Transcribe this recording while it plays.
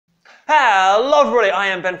Hello everybody, I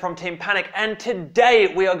am Ben from Team Panic, and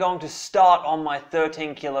today we are going to start on my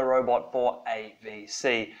 13 kilo robot for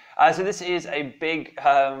AVC. So this is a big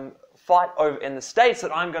fight over in the States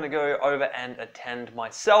that I'm going to go over and attend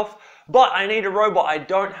myself, but I need a robot. I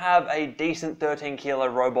don't have a decent 13 kilo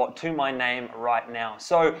robot to my name right now.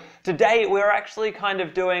 So today we're actually kind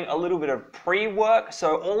of doing a little bit of pre-work,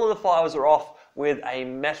 so all of the files are off with a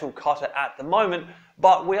metal cutter at the moment,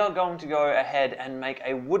 but we are going to go ahead and make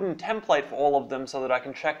a wooden template for all of them so that I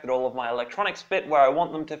can check that all of my electronics fit where I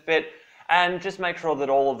want them to fit, and just make sure that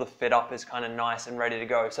all of the fit up is kind of nice and ready to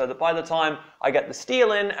go, so that by the time I get the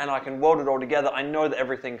steel in and I can weld it all together, I know that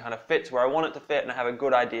everything kind of fits where I want it to fit and I have a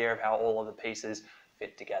good idea of how all of the pieces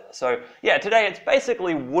fit together. So yeah, today it's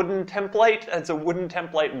basically wooden template. It's a wooden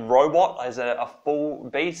template robot as a full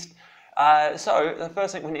beast. So the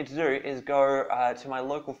first thing we need to do is go to my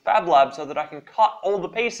local fab lab so that I can cut all the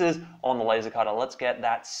pieces on the laser cutter. Let's get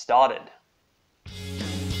that started.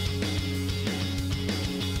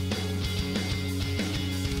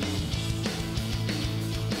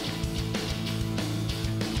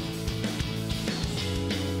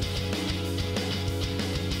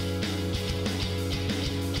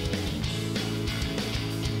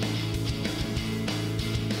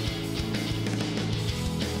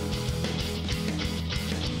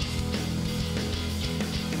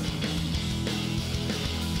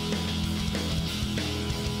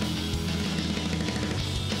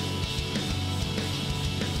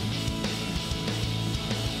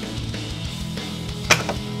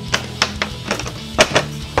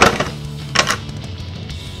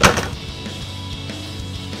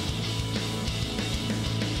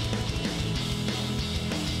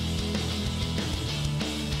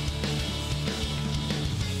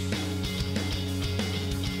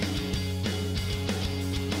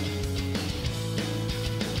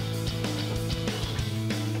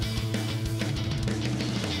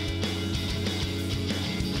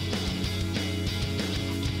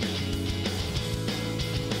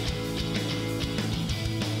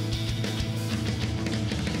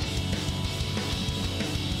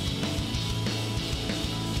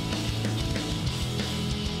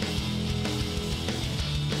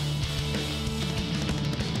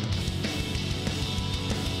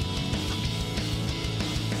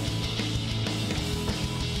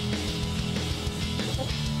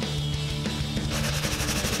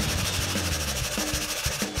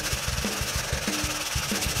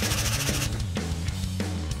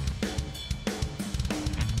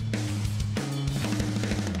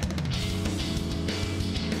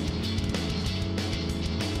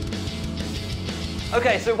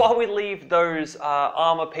 Okay, so while we leave those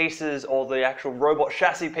armor pieces or the actual robot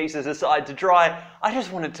chassis pieces aside to dry, I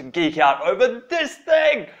just wanted to geek out over this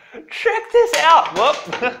thing! Check this out! Whoop!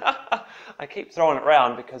 I keep throwing it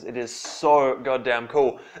around because it is so goddamn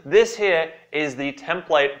cool. This here is the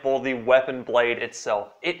template for the weapon blade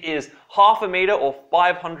itself. It is 1/2 meter or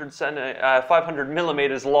 500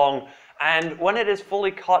 millimeters long, and when it is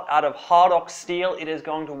fully cut out of hard ox steel, it is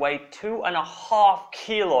going to weigh 2.5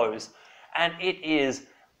 kilos. And it is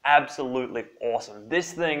absolutely awesome.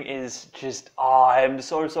 This thing is just, I'm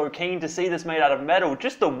so keen to see this made out of metal.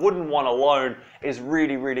 Just the wooden one alone is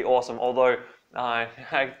really awesome, although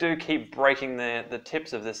I do keep breaking the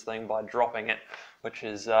tips of this thing by dropping it, which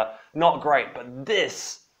is not great, but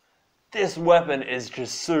this weapon is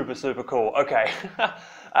just super cool. Okay,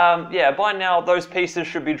 yeah, by now those pieces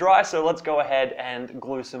should be dry, so let's go ahead and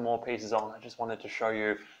glue some more pieces on. I just wanted to show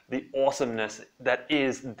you the awesomeness that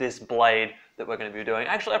is this blade that we're going to be doing.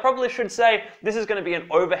 Actually, I probably should say this is going to be an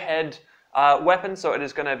overhead weapon, so it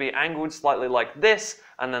is going to be angled slightly like this,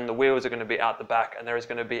 and then the wheels are going to be out the back, and there is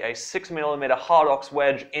going to be a 6mm hard ox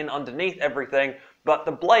wedge in underneath everything, but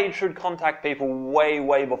the blade should contact people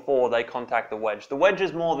way before they contact the wedge. The wedge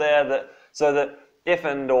is more there so that if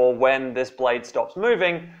and or when this blade stops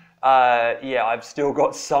moving, yeah, I've still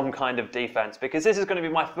got some kind of defense, because this is going to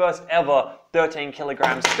be my first ever 13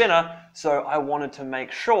 kilogram spinner, so I wanted to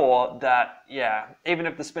make sure that, yeah, even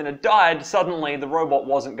if the spinner died, suddenly the robot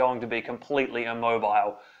wasn't going to be completely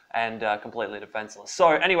immobile and completely defenseless. So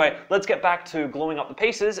anyway, let's get back to gluing up the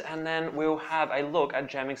pieces, and then we'll have a look at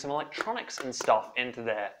jamming some electronics and stuff into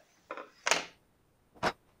there.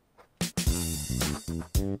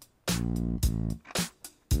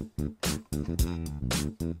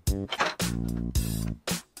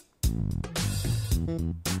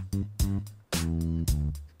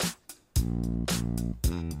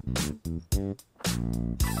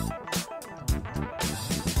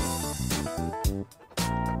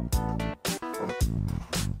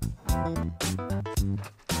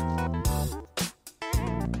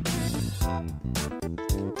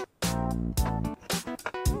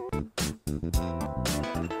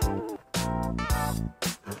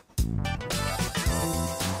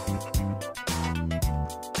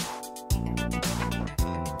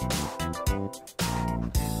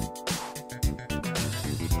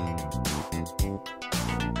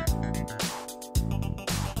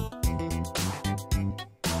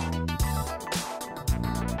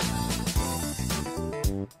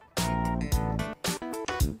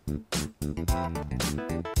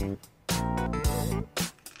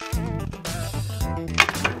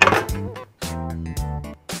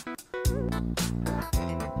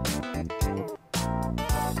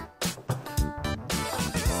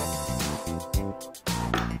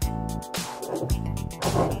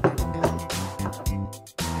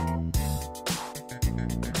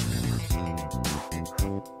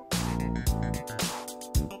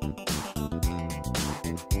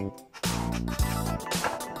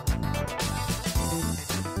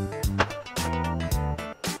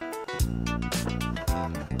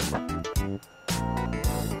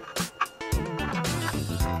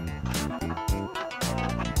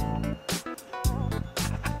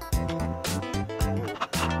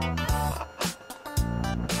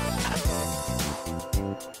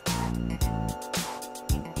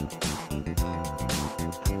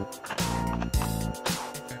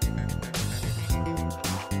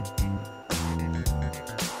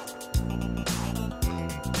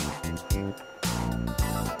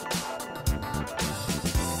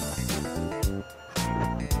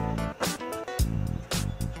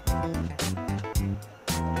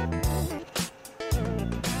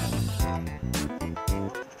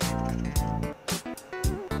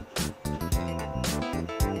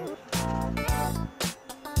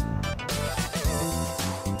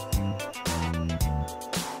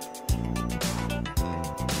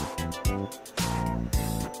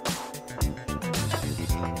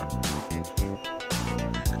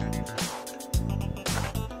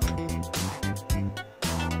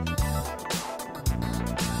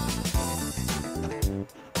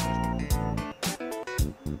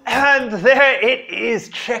 And there it is.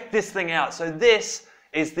 Check this thing out. So this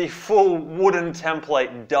is the full wooden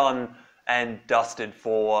template done and dusted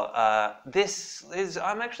for. This is,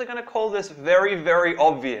 I'm actually going to call this very, very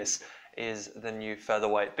obvious, is the new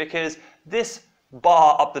featherweight, because this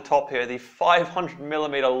bar up the top here, the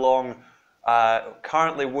 500mm long,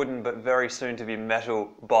 currently wooden but very soon to be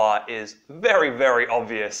metal bar, is very, very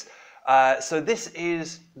obvious. So this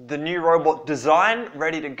is the new robot design,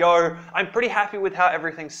 ready to go. I'm pretty happy with how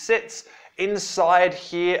everything sits. Inside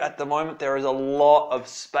here at the moment there is a lot of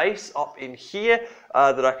space up in here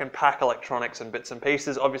that I can pack electronics and bits and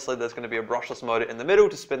pieces. Obviously there's going to be a brushless motor in the middle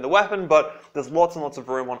to spin the weapon, but there's lots and lots of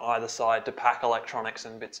room on either side to pack electronics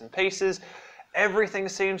and bits and pieces. Everything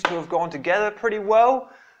seems to have gone together pretty well.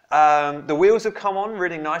 The wheels have come on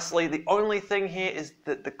really nicely. The only thing here is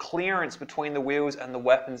that the clearance between the wheels and the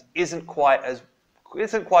weapons isn't quite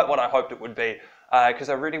what I hoped it would be, because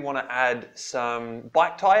I really want to add some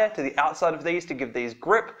bike tire to the outside of these to give these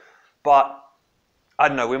grip, but I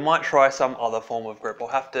don't know, we might try some other form of grip. We'll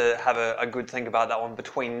have to have a good think about that one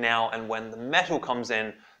between now and when the metal comes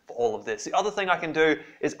in for all of this. The other thing I can do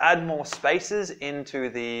is add more spaces into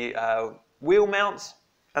the wheel mounts,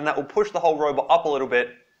 and that will push the whole robot up a little bit,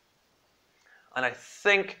 and I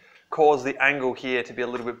think cause the angle here to be a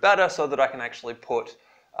little bit better so that I can actually put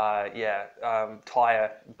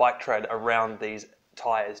tire, bike tread around these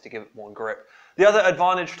tires to give it more grip. The other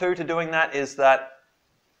advantage too to doing that is that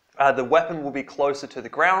the weapon will be closer to the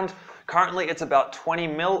ground. Currently it's about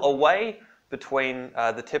 20mm away between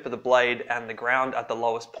the tip of the blade and the ground at the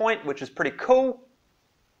lowest point, which is pretty cool.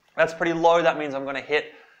 That's pretty low. That means I'm going to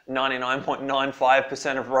hit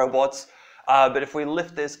 99.95% of robots. But if we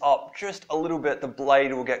lift this up just a little bit, the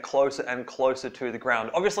blade will get closer and closer to the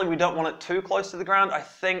ground. Obviously, we don't want it too close to the ground. I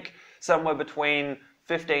think somewhere between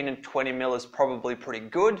 15 and 20mm is probably pretty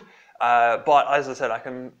good. But as I said, I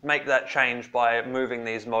can make that change by moving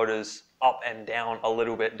these motors up and down a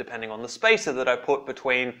little bit, depending on the spacer that I put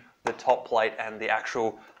between the top plate and the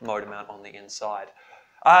actual motor mount on the inside.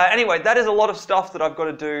 Anyway, that is a lot of stuff that I've got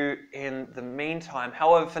to do in the meantime.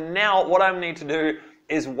 However, for now, what I need to do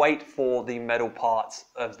is wait for the metal parts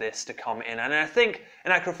of this to come in. And I think,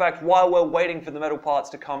 in actual fact, while we're waiting for the metal parts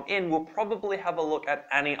to come in, we'll probably have a look at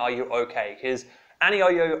Annie, Are You Okay? Because Annie,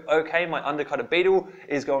 Are You Okay? My undercutter beetle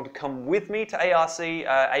is going to come with me to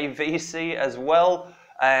AVC as well.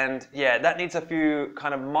 And yeah, that needs a few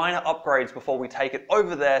kind of minor upgrades before we take it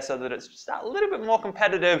over there so that it's just a little bit more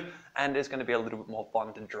competitive and it's going to be a little bit more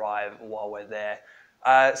fun to drive while we're there.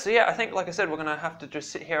 So yeah, I think, like I said, we're going to have to just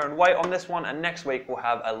sit here and wait on this one, and next week we'll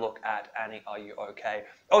have a look at Annie, Are You Okay?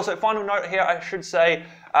 Also, final note here, I should say,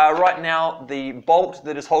 right now the bolt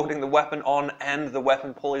that is holding the weapon on and the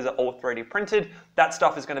weapon pulleys are all 3D printed. That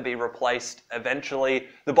stuff is going to be replaced eventually.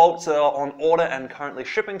 The bolts are on order and currently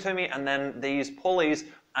shipping to me, and then these pulleys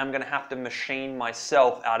I'm going to have to machine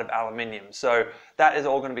myself out of aluminium. So that is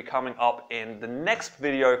all going to be coming up in the next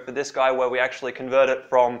video for this guy, where we actually convert it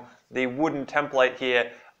from the wooden template here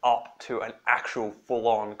up to an actual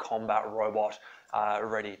full-on combat robot.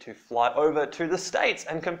 ready to fly over to the States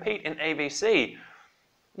and compete in AVC.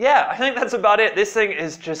 Yeah, I think that's about it. This thing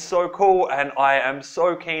is just so cool, and I am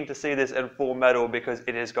so keen to see this in full metal because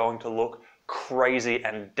it is going to look crazy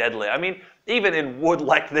and deadly. I mean, even in wood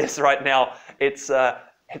like this right now, it's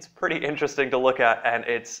pretty interesting to look at, and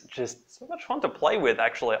it's just so much fun to play with,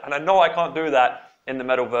 actually. And I know I can't do that in the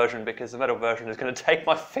metal version because the metal version is going to take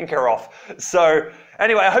my finger off. So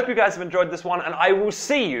anyway, I hope you guys have enjoyed this one, and I will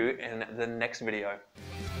see you in the next video.